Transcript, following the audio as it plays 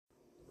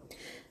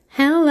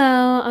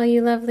all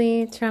you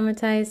lovely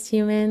traumatized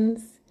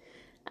humans.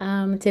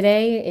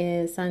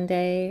 Today is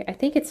Sunday. I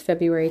think it's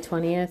February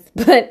 20th,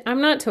 but I'm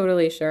not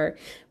totally sure.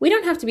 We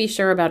don't have to be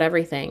sure about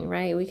everything,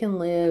 right? We can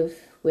live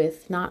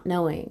with not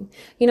knowing.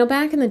 You know,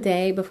 back in the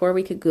day, before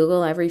we could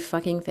Google every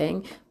fucking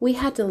thing, we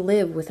had to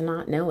live with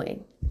not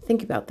knowing.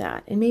 Think about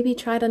that and maybe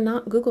try to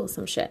not Google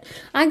some shit.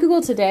 I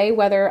Googled today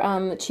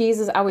whether cheese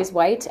is always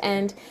white,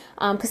 and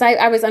because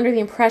I was under the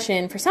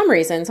impression, for some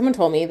reason, someone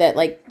told me that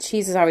like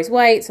cheese is always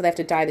white, so they have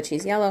to dye the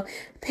cheese yellow.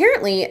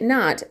 Apparently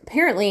not.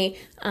 Apparently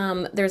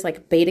there's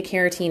like beta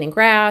carotene in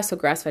grass, so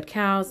grass-fed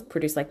cows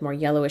produce like more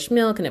yellowish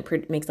milk, and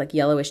it makes like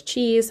yellowish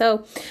cheese.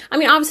 So, I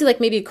mean, obviously like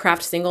maybe a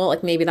Kraft single,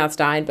 like maybe that's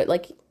dyed, but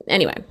like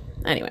anyway.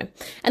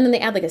 And then they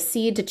add like a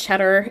seed to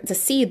cheddar. It's a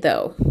seed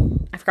though.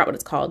 I forgot what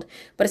it's called,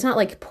 but it's not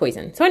like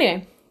poison. So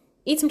anyway,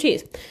 eat some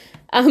cheese.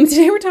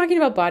 Today we're talking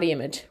about body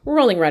image. We're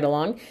rolling right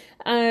along.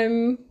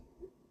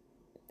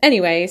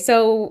 Anyway,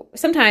 so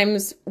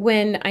sometimes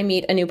when I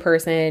meet a new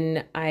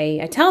person,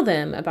 I tell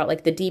them about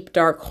like the deep,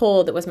 dark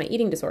hole that was my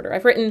eating disorder.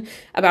 I've written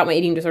about my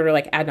eating disorder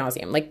like ad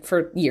nauseum, like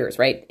for years,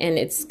 right? And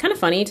it's kind of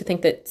funny to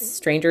think that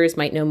strangers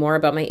might know more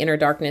about my inner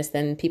darkness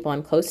than people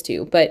I'm close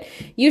to. But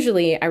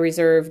usually I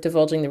reserve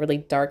divulging the really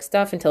dark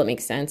stuff until it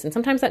makes sense. And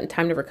sometimes that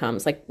time never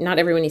comes. Like not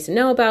everyone needs to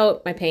know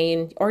about my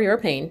pain or your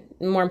pain.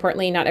 More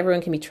importantly, not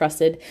everyone can be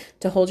trusted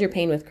to hold your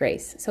pain with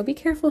grace. So be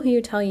careful who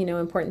you tell you know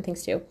important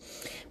things to.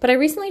 But I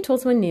recently told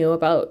someone new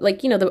about,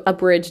 like, you know, the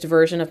abridged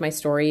version of my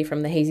story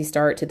from the hazy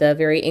start to the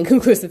very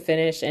inconclusive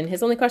finish. And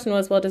his only question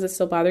was, well, does it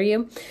still bother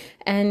you?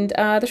 And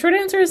the short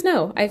answer is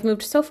no. I've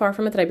moved so far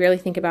from it that I barely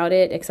think about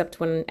it except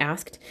when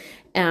asked.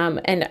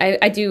 And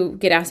I do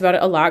get asked about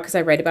it a lot because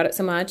I write about it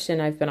so much.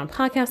 And I've been on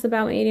podcasts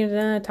about my eating,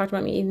 talked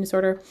about my eating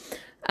disorder.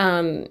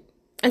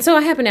 And so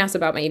I have been asked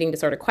about my eating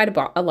disorder quite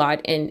a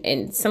lot,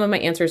 and some of my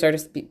answers are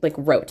just like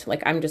rote.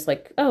 Like I'm just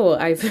like, oh,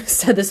 I've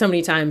said this so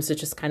many times, it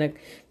just kind of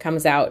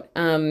comes out.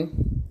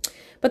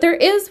 But there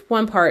is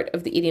one part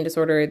of the eating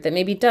disorder that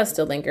maybe does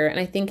still linger, and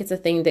I think it's a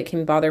thing that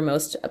can bother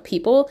most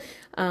people,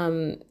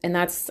 and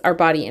that's our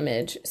body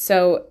image.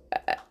 So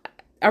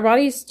our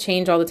bodies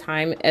change all the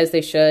time, as they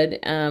should.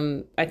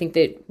 I think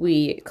that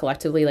we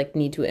collectively like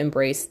need to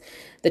embrace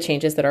the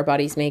changes that our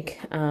bodies make.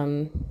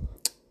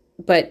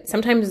 But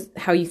sometimes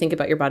how you think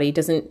about your body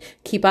doesn't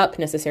keep up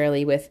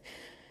necessarily with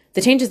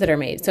the changes that are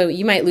made. So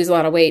you might lose a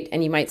lot of weight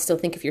and you might still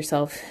think of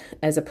yourself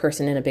as a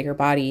person in a bigger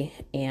body,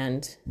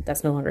 and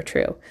that's no longer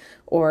true.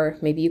 Or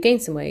maybe you gain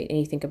some weight and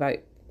you think about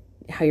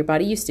how your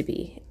body used to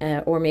be.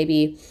 Or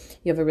maybe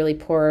you have a really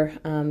poor,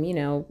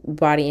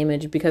 body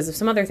image because of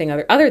some other thing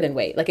other than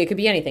weight. Like it could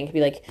be anything. It could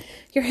be like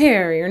your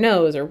hair, or your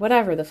nose, or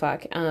whatever the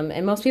fuck.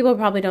 And most people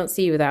probably don't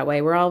see you that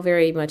way. We're all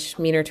very much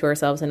meaner to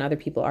ourselves than other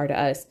people are to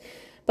us.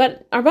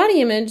 But our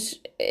body image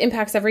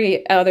impacts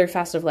every other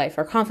facet of life.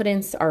 Our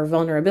confidence, our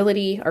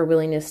vulnerability, our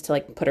willingness to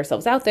like put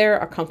ourselves out there,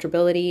 our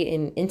comfortability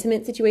in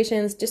intimate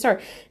situations, just our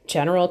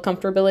general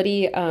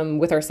comfortability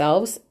with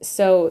ourselves.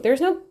 So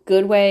there's no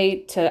good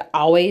way to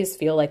always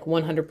feel like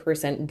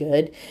 100%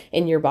 good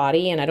in your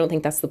body. And I don't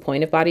think that's the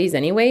point of bodies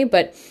anyway.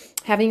 But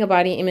having a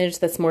body image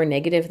that's more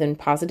negative than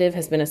positive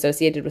has been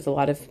associated with a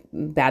lot of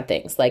bad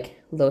things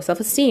like low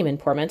self-esteem and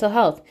poor mental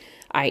health,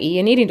 i.e.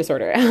 an eating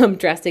disorder,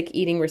 drastic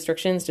eating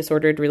restrictions,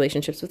 disordered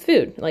relationships with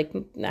food. Like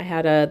I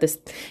had this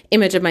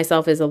image of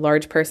myself as a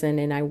large person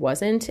and I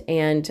wasn't.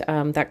 And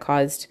that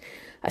caused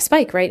a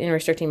spike, right, in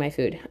restricting my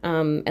food.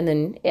 And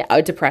then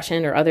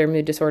depression or other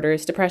mood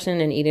disorders.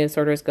 Depression and eating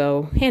disorders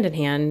go hand in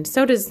hand.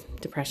 So does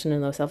depression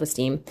and low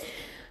self-esteem.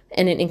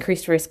 And an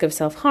increased risk of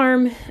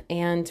self-harm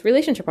and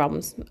relationship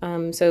problems.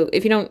 So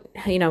if you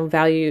don't,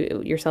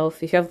 value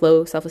yourself, if you have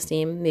low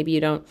self-esteem, maybe you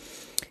don't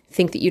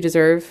think that you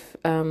deserve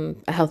a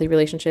healthy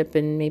relationship,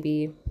 and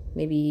maybe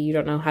you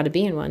don't know how to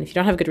be in one. If you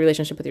don't have a good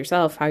relationship with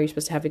yourself, how are you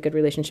supposed to have a good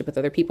relationship with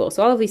other people?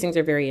 So all of these things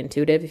are very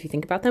intuitive if you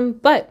think about them,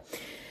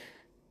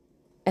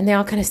 and they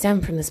all kind of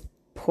stem from this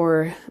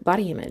poor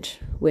body image,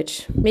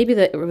 which maybe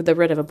the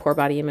root of a poor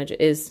body image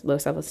is low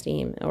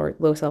self-esteem or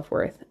low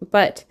self-worth.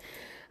 But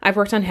I've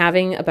worked on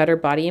having a better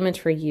body image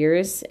for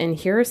years, and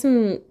here are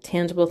some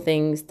tangible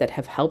things that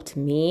have helped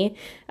me.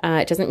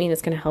 It doesn't mean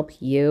it's going to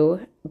help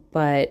you,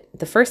 but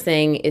the first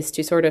thing is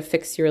to sort of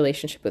fix your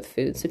relationship with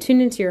food. So tune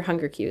into your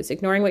hunger cues.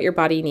 Ignoring what your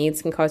body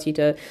needs can cause you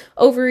to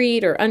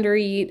overeat or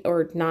undereat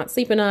or not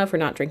sleep enough or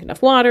not drink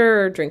enough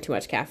water or drink too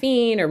much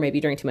caffeine or maybe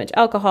drink too much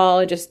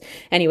alcohol. Just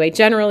anyway,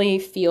 generally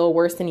feel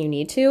worse than you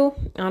need to.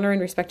 Honor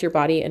and respect your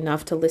body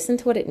enough to listen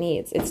to what it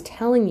needs. It's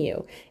telling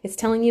you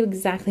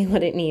exactly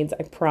what it needs,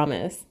 I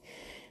promise.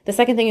 The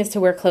second thing is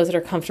to wear clothes that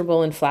are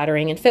comfortable and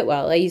flattering and fit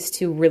well. I used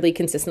to really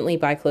consistently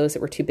buy clothes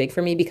that were too big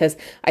for me because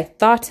I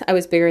thought I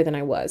was bigger than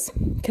I was.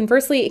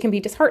 Conversely, it can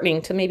be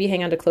disheartening to maybe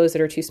hang on to clothes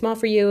that are too small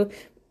for you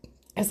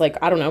as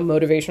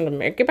motivation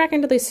to get back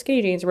into these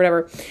skinny jeans or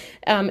whatever.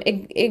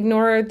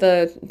 Ignore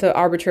the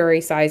arbitrary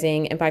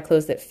sizing and buy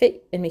clothes that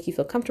fit and make you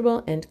feel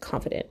comfortable and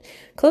confident.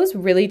 Clothes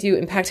really do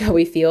impact how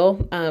we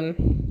feel.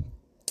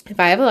 If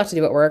I have a lot to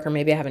do at work, or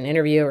maybe I have an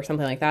interview or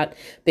something like that,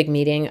 big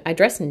meeting, I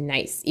dress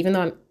nice, even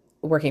though I'm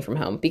working from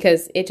home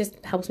because it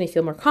just helps me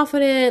feel more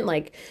confident,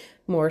 like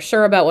more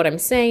sure about what I'm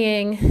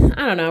saying.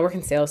 I don't know. I work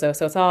in sales though,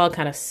 so it's all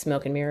kind of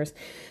smoke and mirrors.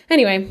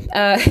 Anyway,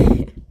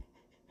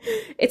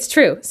 it's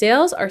true.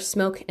 Sales are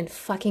smoke and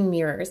fucking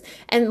mirrors.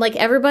 And like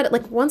everybody,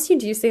 like once you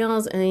do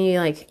sales and you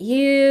like,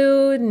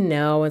 you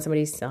know, when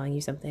somebody's selling you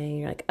something,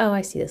 you're like, oh,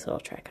 I see this little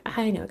trick.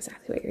 I know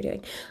exactly what you're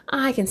doing.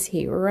 I can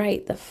see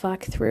right the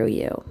fuck through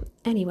you.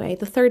 Anyway,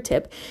 the third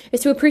tip is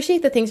to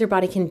appreciate the things your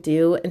body can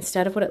do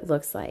instead of what it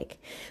looks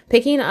like.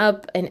 Picking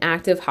up an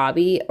active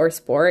hobby or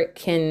sport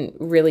can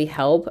really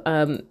help.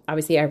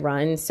 Obviously, I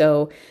run,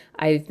 so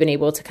I've been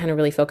able to kind of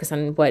really focus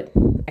on what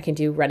I can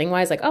do running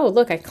wise. Like, oh,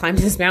 look, I climbed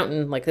this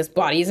mountain. Like, this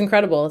body is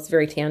incredible. It's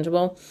very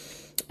tangible.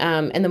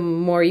 And the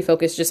more you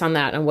focus just on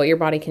that, on what your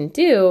body can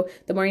do,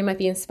 the more you might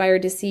be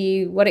inspired to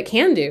see what it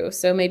can do.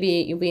 So maybe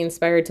you'll be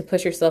inspired to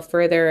push yourself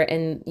further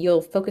and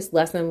you'll focus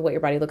less on what your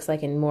body looks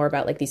like and more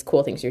about like these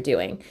cool things you're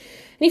doing. And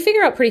you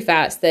figure out pretty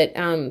fast that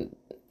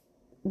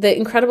the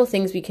incredible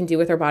things we can do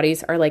with our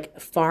bodies are like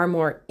far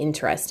more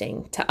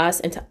interesting to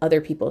us and to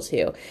other people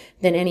too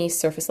than any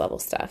surface level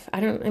stuff. I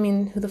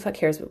mean, who the fuck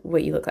cares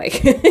what you look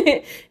like?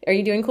 Are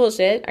you doing cool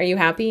shit? Are you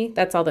happy?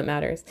 That's all that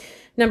matters.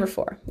 Number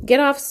 4, get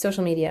off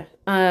social media.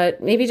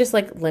 Maybe just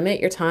like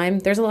limit your time.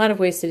 There's a lot of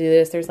ways to do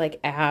this. There's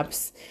like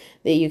apps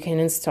that you can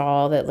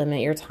install that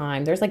limit your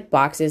time. There's like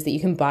boxes that you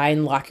can buy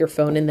and lock your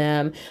phone in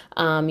them.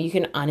 You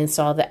can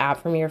uninstall the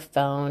app from your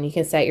phone. You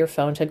can set your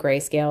phone to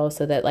grayscale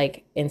so that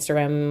like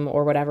Instagram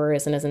or whatever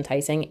isn't as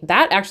enticing.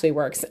 That actually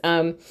works.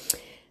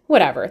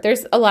 Whatever.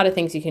 There's a lot of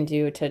things you can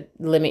do to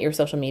limit your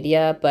social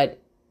media,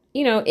 but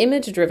you know,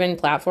 image-driven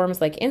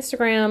platforms like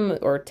Instagram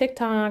or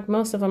TikTok,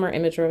 most of them are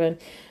image-driven,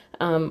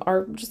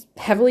 are just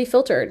heavily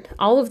filtered.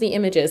 All of the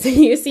images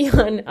you see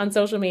on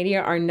social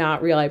media are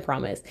not real, I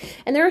promise.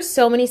 And there are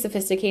so many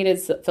sophisticated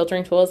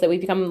filtering tools that we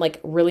become like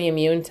really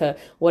immune to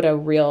what a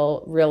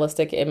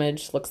realistic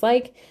image looks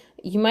like.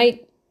 You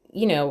might,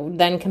 you know,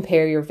 then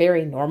compare your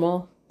very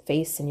normal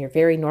face and your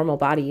very normal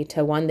body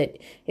to one that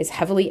is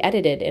heavily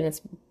edited, and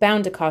it's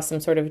bound to cause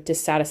some sort of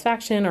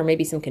dissatisfaction or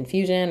maybe some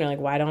confusion or like,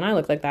 why don't I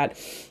look like that?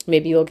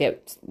 Maybe you'll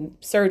get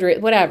surgery,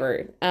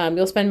 whatever.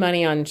 You'll spend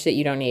money on shit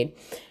you don't need.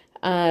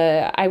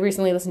 I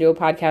recently listened to a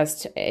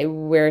podcast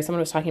where someone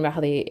was talking about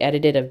how they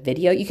edited a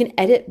video. You can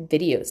edit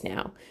videos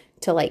now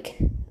to like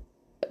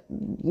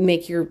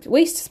make your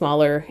waist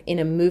smaller in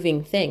a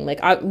moving thing. Like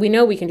we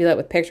know we can do that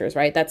with pictures,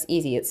 right? That's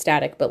easy. It's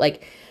static, but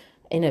like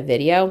in a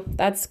video,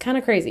 that's kind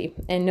of crazy.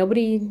 And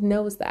nobody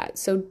knows that.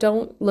 So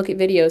don't look at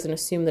videos and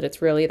assume that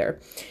it's real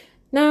either.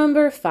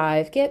 Number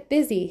 5, get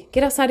busy.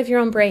 Get outside of your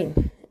own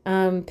brain.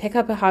 Pick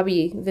up a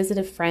hobby, visit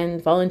a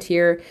friend,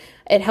 volunteer.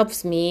 It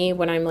helps me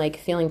when I'm like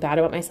feeling bad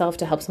about myself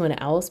to help someone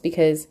else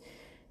because,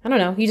 I don't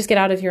know, you just get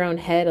out of your own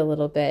head a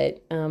little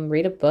bit.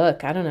 Read a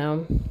book. I don't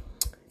know.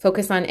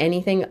 Focus on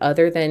anything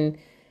other than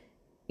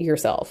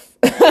yourself.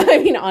 I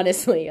mean,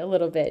 honestly, a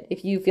little bit.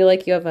 If you feel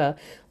like you have a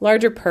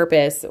larger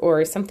purpose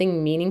or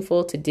something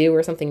meaningful to do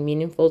or something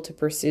meaningful to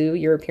pursue,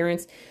 your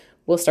appearance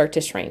will start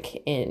to shrink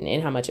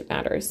in how much it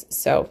matters.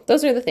 So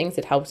those are the things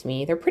that helped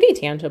me. They're pretty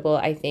tangible,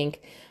 I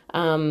think.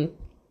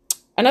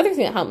 Another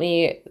thing that helped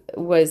me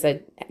was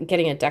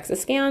getting a DEXA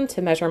scan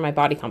to measure my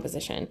body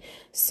composition.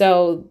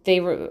 So they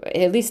were,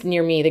 at least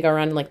near me, they go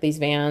around in like these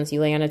vans.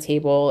 You lay on a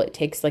table. It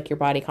takes like your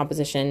body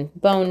composition,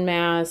 bone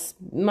mass,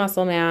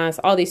 muscle mass,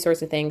 all these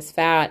sorts of things,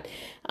 fat.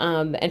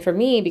 And for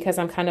me, because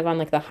I'm kind of on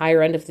like the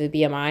higher end of the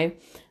BMI,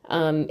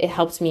 it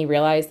helped me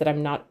realize that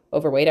I'm not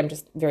overweight. I'm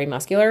just very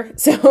muscular.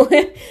 So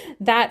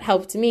that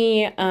helped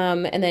me.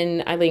 And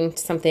then I linked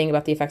something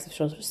about the effects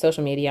of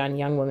social media on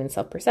young women's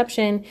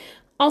self-perception.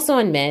 Also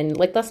on men.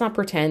 Like, let's not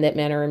pretend that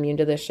men are immune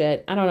to this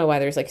shit. I don't know why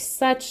there's like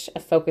such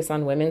a focus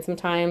on women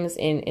sometimes.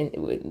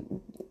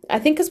 I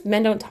think because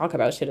men don't talk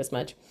about shit as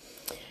much.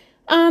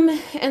 And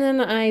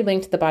then I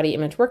linked the body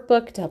image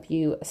workbook to help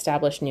you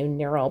establish new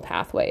neural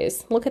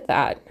pathways. Look at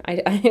that.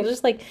 I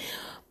just like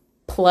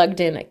plugged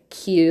in a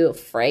cute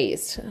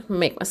phrase to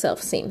make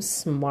myself seem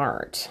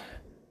smart.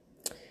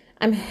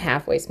 I'm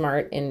halfway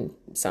smart in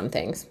some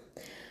things.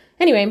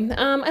 Anyway,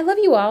 I love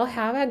you all.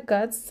 Have a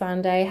good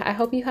Sunday. I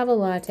hope you have a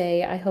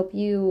latte. I hope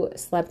you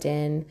slept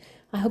in.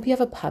 I hope you have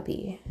a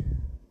puppy.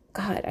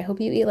 God, I hope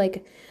you eat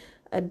like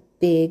a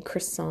big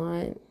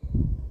croissant,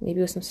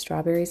 maybe with some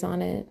strawberries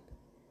on it.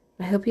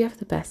 I hope you have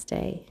the best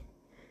day.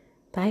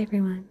 Bye,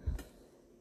 everyone.